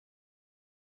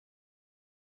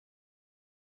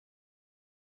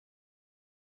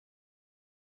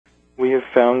We have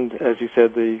found, as you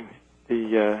said, the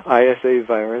ISA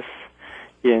virus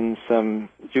in some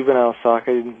juvenile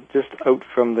sockeye just out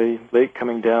from the lake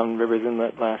coming down Rivers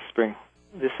Inlet last spring.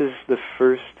 This is the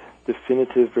first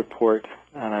definitive report,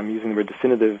 and I'm using the word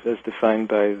definitive as defined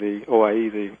by the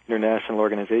OIE, the international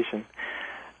organization.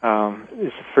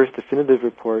 It's the first definitive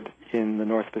report in the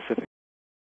North Pacific.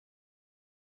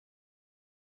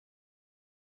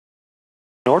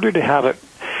 In order to have it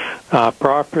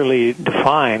properly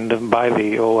defined by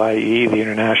the OIE, the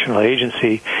international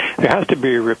agency, there has to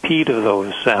be a repeat of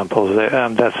those samples.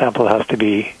 That sample has to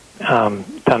be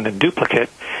done in duplicate,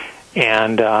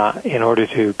 and in order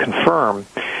to confirm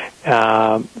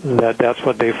that that's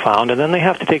what they found. And then they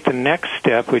have to take the next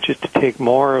step, which is to take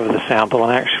more of the sample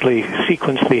and actually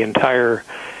sequence the entire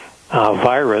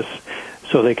virus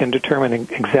so they can determine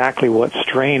exactly what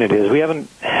strain it is. We haven't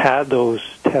had those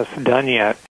tests done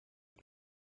yet.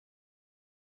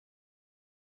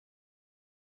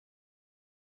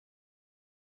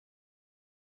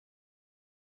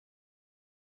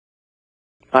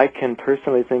 I can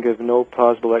personally think of no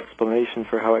plausible explanation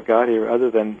for how it got here other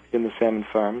than in the salmon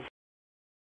farms.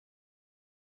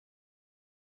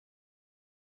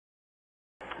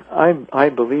 I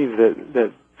believe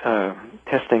that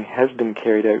testing has been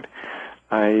carried out.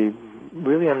 I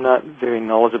really am not very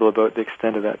knowledgeable about the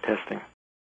extent of that testing.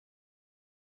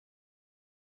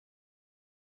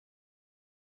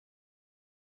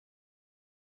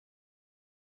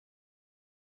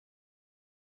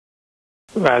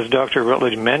 As Dr.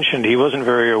 Routledge mentioned, he wasn't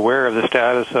very aware of the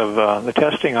status of the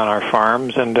testing on our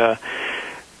farms, and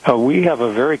we have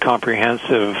a very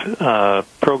comprehensive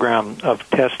program of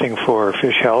testing for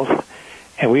fish health,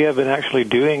 and we have been actually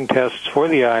doing tests for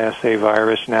the ISA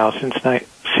virus now since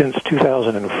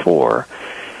 2004.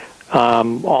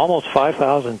 Almost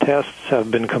 5,000 tests have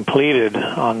been completed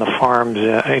on the farms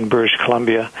in British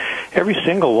Columbia. Every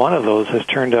single one of those has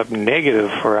turned up negative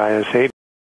for ISA.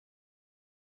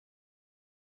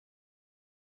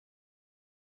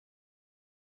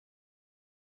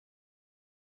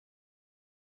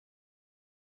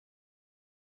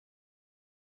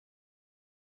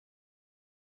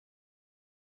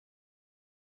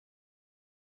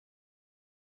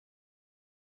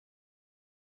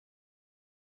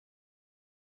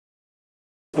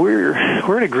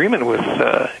 We're in agreement with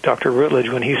Dr. Routledge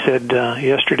when he said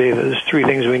yesterday that there's three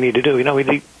things we need to do. You know, we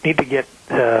need to get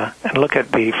and look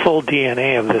at the full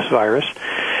DNA of this virus,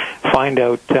 find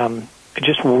out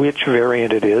just which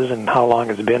variant it is and how long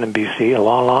it's been in BC, a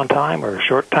long, long time or a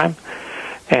short time.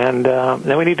 And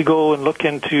then we need to go and look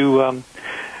into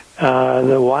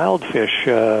the wild fish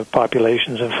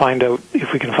populations and find out,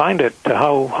 if we can find it,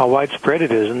 how widespread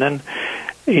it is. And then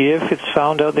if it's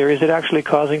found out there, is it actually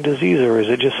causing disease, or is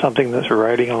it just something that's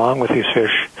riding along with these fish?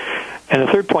 And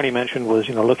the third point he mentioned was,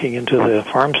 looking into the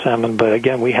farm salmon. But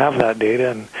again, we have that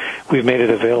data, and we've made it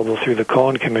available through the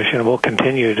Cohen Commission, and we'll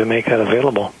continue to make that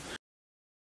available.